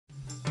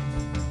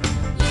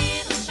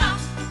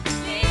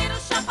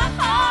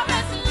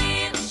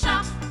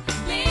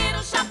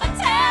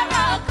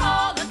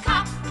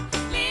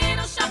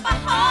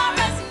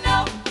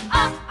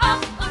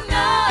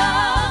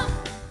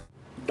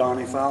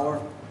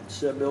Fowler,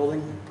 set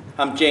building.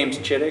 I'm James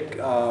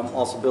Chittick,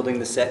 also building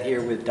the set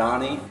here with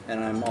Donnie,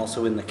 and I'm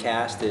also in the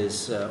cast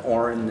as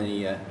Orrin,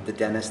 the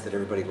dentist that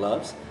everybody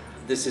loves.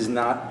 This is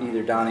not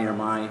either Donnie or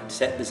my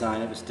set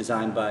design. It was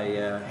designed by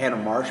Hannah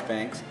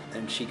Marshbanks,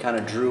 and she kind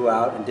of drew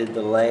out and did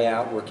the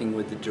layout working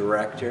with the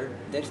director.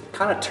 They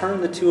kind of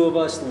turned the two of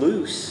us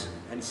loose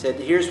and said,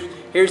 here's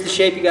the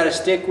shape you got to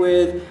stick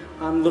with.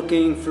 I'm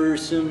looking for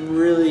some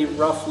really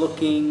rough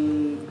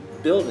looking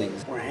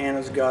buildings. Where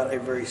Hannah's got a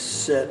very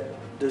set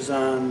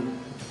design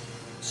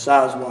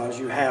size-wise.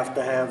 You have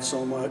to have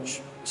so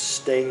much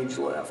stage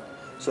left.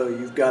 So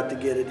you've got to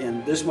get it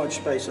in this much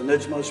space and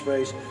this much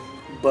space,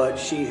 but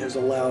she has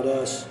allowed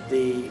us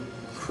the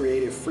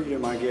creative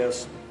freedom, I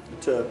guess,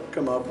 to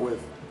come up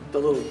with the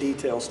little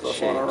detail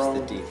stuff on our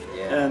own.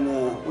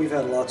 And we've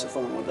had lots of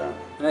fun with that.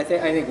 And I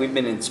think we've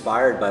been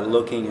inspired by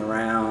looking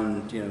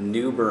around,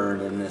 New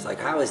Bern, and it's like,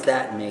 how is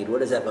that made?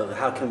 What is that?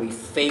 How can we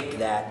fake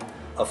that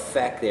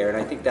effect there? And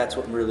I think that's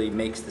what really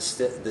makes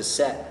the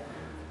set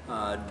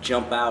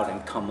jump out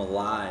and come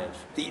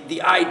alive.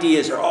 The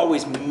ideas are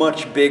always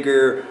much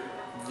bigger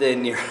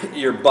than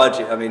your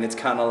budget. I mean, it's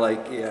kind of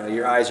like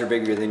your eyes are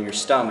bigger than your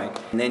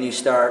stomach. And then you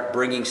start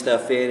bringing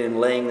stuff in and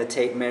laying the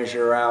tape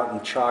measure out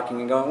and chalking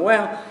and going,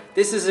 well,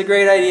 this is a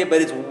great idea,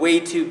 but it's way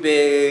too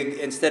big.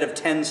 Instead of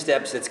 10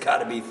 steps, it's got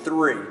to be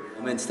 3.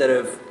 Instead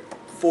of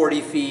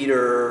 40 feet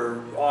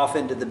or off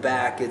into the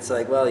back, it's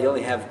like, well, you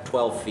only have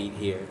 12 feet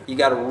here. You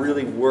got to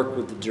really work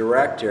with the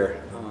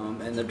director.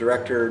 And the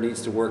director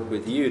needs to work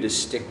with you to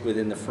stick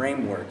within the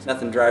framework.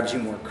 Nothing drives you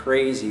more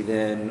crazy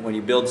than when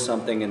you build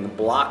something and the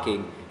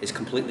blocking is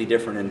completely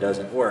different and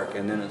doesn't work,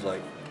 and then it's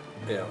like,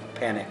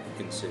 panic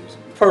ensues.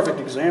 Perfect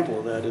example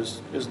of that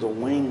is the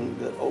wing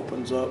that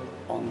opens up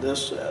on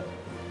this set,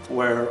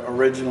 where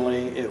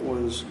originally it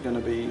was going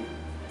to be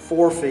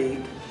 4 feet.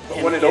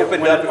 But when it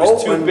opened up, it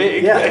was too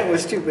big. Yeah, it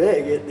was too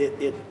big.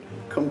 It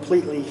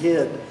completely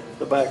hid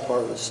the back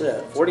part of the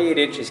set. 48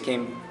 inches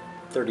came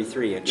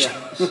 33 inches.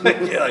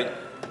 Yeah. You're like,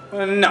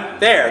 well, no,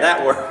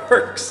 that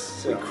works.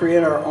 So. We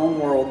create our own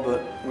world,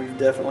 but we've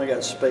definitely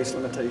got space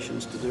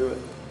limitations to do it.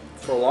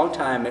 For a long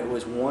time, it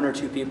was 1 or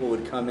 2 people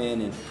would come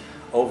in and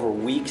over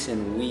weeks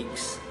and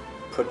weeks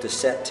put the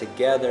set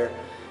together.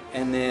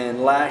 And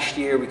then last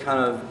year, we kind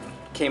of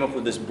came up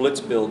with this blitz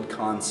build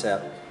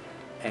concept.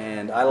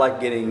 And I like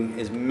getting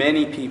as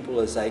many people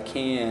as I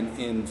can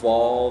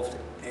involved.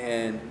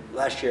 And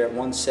last year at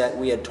one set,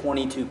 we had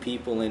 22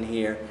 people in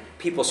here.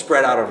 People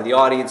spread out over the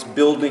audience,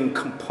 building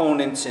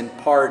components and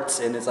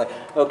parts, and it's like,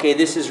 okay,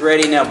 this is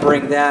ready, now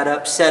bring that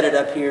up, set it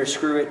up here,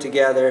 screw it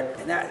together.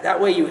 And that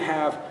way you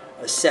have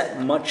a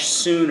set much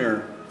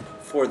sooner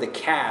for the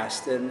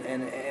cast, and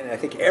I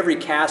think every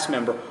cast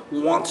member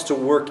wants to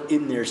work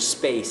in their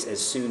space as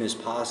soon as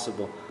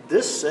possible.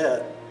 This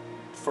set,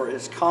 for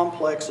as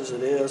complex as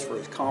it is, for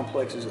as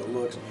complex as it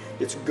looks,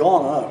 it's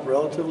gone up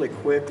relatively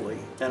quickly.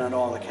 And I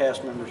know all the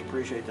cast members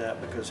appreciate that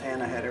because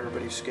Hannah had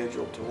everybody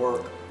scheduled to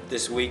work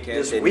this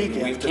weekend.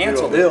 We've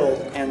canceled build,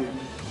 and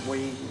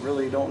we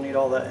really don't need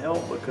all that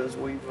help because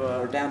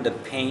we're down to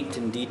paint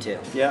and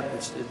detail. Yeah,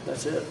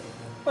 that's it.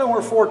 Well,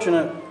 we're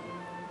fortunate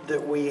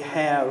that we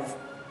have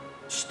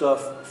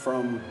stuff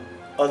from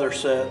other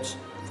sets.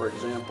 For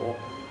example,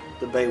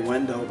 the bay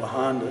window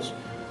behind us.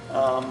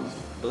 I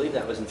believe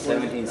that was in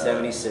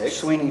 1776.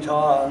 Sweeney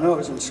Todd. I know it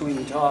was in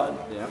Sweeney Todd.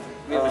 Yeah.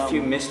 We have a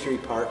few mystery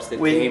parts that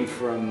came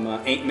from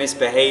Ain't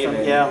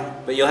Misbehaving.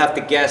 But you'll have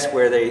to guess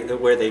where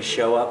they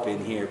show up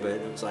in here. But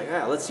it was like,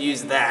 let's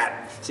use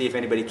that. See if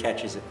anybody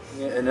catches it.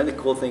 Yeah, another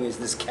cool thing is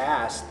this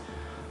cast.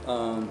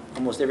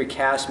 Almost every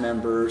cast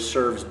member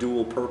serves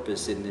dual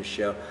purpose in this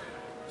show.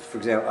 For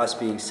example, us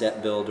being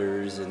set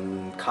builders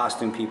and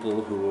costume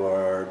people who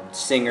are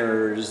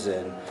singers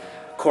and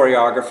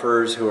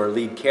choreographers who are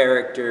lead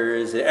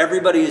characters.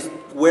 Everybody is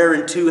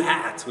wearing 2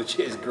 hats, which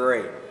is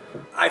great.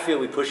 I feel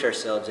we push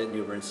ourselves at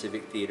Bern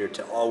Civic Theatre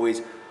to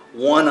always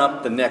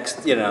one-up the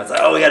next, it's like,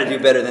 oh, we got to do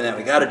better than that,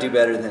 we got to do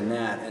better than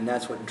that, and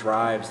that's what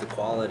drives the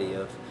quality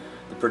of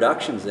the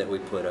productions that we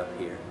put up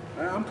here.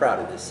 I'm proud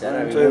of this set.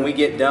 I mean, when we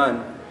get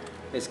done,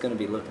 it's going to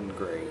be looking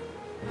great.